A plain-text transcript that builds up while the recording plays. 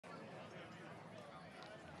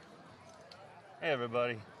Hey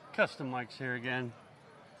everybody, Customikes here again.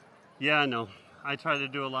 Yeah, I know. I tried to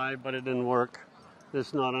do a live, but it didn't work.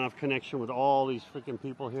 There's not enough connection with all these freaking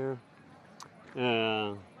people here.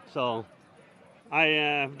 So I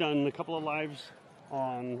have done a couple of lives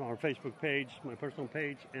on our Facebook page, my personal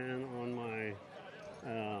page, and on my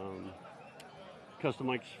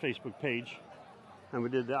Customikes Facebook page. And we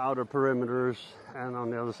did the outer perimeters and on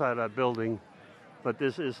the other side of that building. But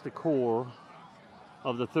this is the core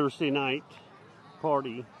of the Thursday night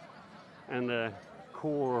party and the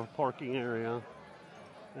core parking area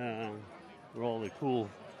where all the cool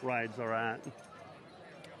rides are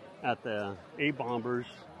at the A-Bombers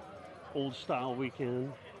old style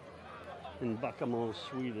weekend in Bacamo,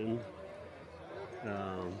 Sweden.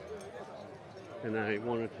 And I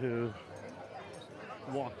wanted to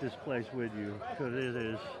walk this place with you because it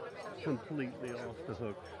is completely off the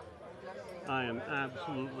hook. I am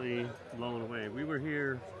absolutely blown away. We were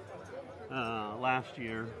here last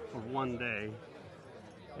year for one day,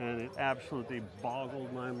 and it absolutely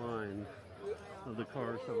boggled my mind of the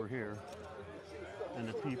cars that were here, and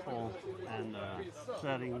the people, and the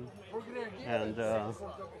setting, and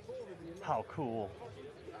how cool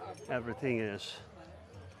everything is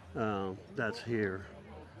that's here.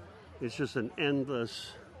 It's just an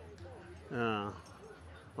endless of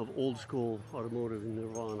old school automotive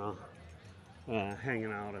nirvana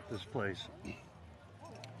hanging out at this place.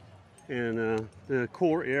 And the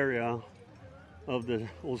core area of the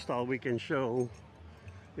old style weekend show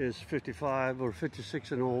is 55 or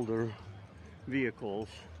 56 and older vehicles.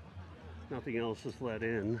 Nothing else is let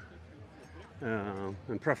in,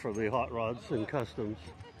 and preferably hot rods and customs.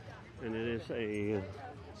 And it is a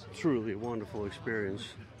truly wonderful experience.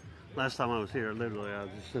 Last time I was here, literally,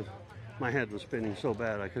 my head was spinning so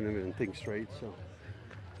bad I couldn't even think straight. So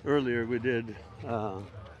earlier we did a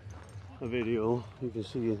video. You can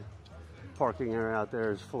see parking area out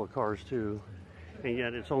there is full of cars too, and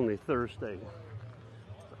yet it's only Thursday.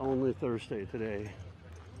 It's only Thursday today.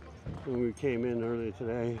 And we came in early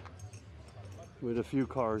today with a few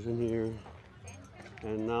cars in here,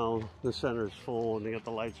 and now the center is full and they got the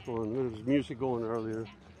lights going. There was music going earlier,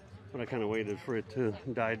 but I kind of waited for it to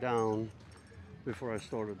die down before I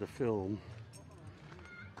started to film.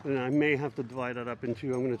 And I may have to divide that up into,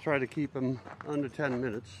 I'm going to try to keep them under 10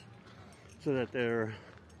 minutes so that they're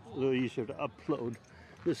a little easier to upload.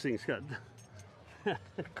 This thing's got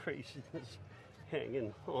craziness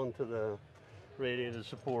hanging onto the radiator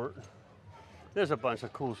support. There's a bunch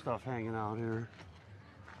of cool stuff hanging out here.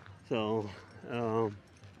 So, a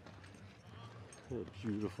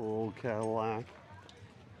beautiful old Cadillac.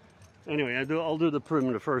 Anyway, I'll do the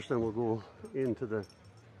perimeter first, then we'll go into the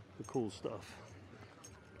cool stuff.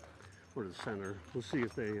 Or the center. We'll see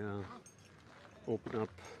if they open up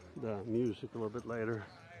the music a little bit later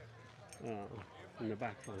in the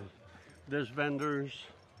background. There's vendors.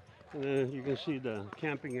 You can see the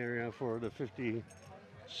camping area for the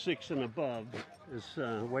 56 and above is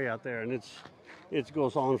way out there, and it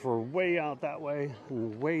goes on for way out that way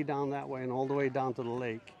and way down that way and all the way down to the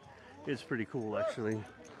lake. It's pretty cool actually.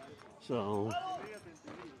 So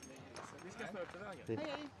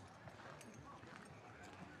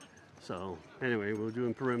anyway, we're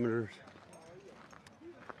doing perimeters,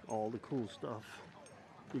 all the cool stuff.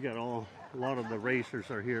 You got a lot of the racers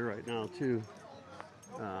are here right now too.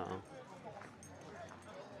 A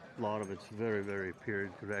lot of it's very, very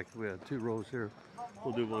period correct. We have two rows here.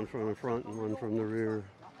 We'll do one from the front and one from the rear.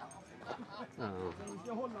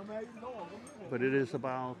 But it is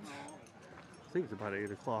about, I think it's about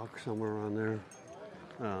 8 o'clock, somewhere around there.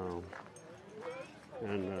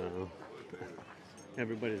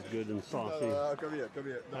 Everybody's good and saucy,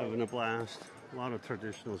 having a blast. A lot of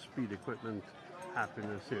traditional speed equipment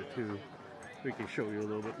happiness here too. We can show you a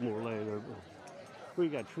little bit more later. But we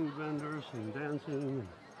got food vendors and dancing and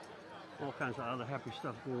all kinds of other happy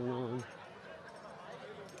stuff going on.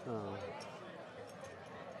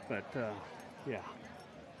 Yeah,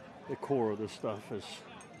 the core of this stuff is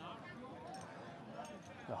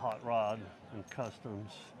the hot rod and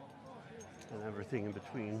customs and everything in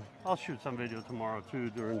between. I'll shoot some video tomorrow too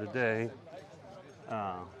during the day.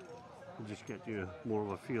 Just get you more of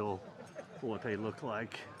a feel for what they look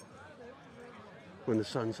like when the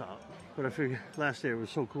sun's out. But I figured last year it was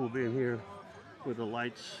so cool being here with the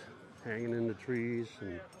lights hanging in the trees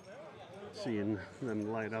and seeing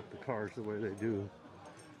them light up the cars the way they do.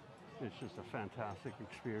 It's just a fantastic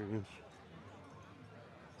experience.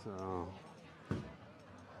 So,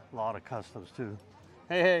 a lot of customs too.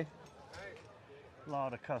 Hey. A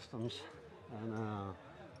lot of customs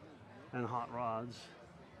and hot rods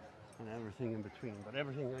and everything in between. But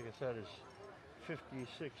everything, like I said, is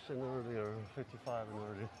 56 and earlier, 55 and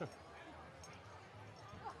earlier.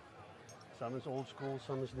 Some is old school,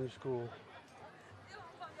 some is new school.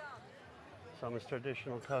 Some is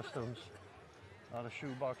traditional customs. A lot of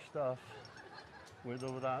shoebox stuff with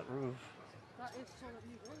or without roof. A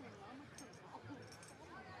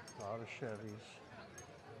lot of Chevys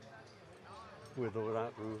with or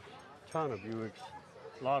without roof. Ton of Buicks.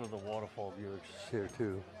 A lot of the waterfall Buicks here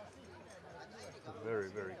too. Very,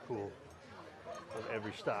 very cool. Of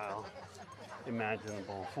every style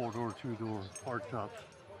imaginable. 4-door, 2-door, hardtops,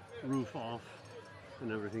 roof off,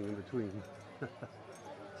 and everything in between.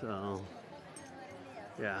 So,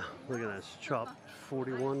 yeah, look at that. It's chopped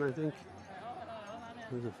 41, I think.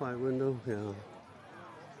 There's a 5-window. Yeah.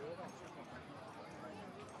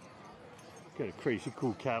 Got a crazy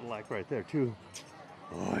cool Cadillac right there too.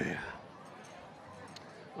 Oh yeah.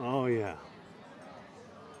 Oh yeah.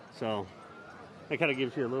 So that kind of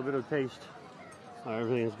gives you a little bit of taste how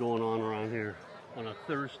everything is going on around here on a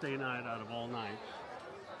Thursday night out of all nights.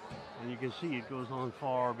 And you can see it goes on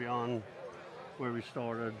far beyond where we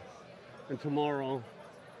started. And tomorrow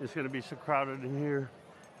it's going to be so crowded in here,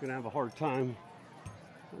 you're going to have a hard time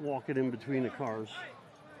walking in between the cars.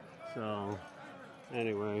 So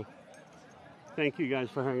anyway, thank you guys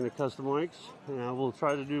for hanging the Customikes, and I will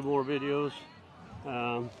try to do more videos.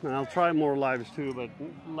 And I'll try more lives too, but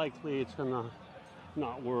likely it's gonna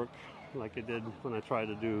not work like it did when I tried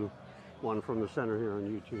to do one from the center here on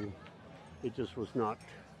YouTube. It just was not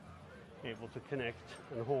able to connect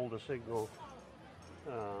and hold a signal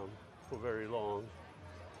for very long,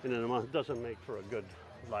 and then it doesn't make for a good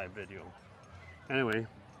live video. Anyway,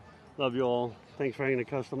 love you all. Thanks for hanging the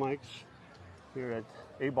Customikes here at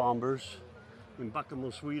A Bombers in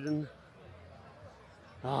Backamo, Sweden.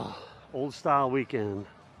 Old style weekend.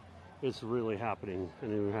 It's really happening,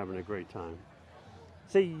 and we're having a great time.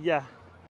 See ya.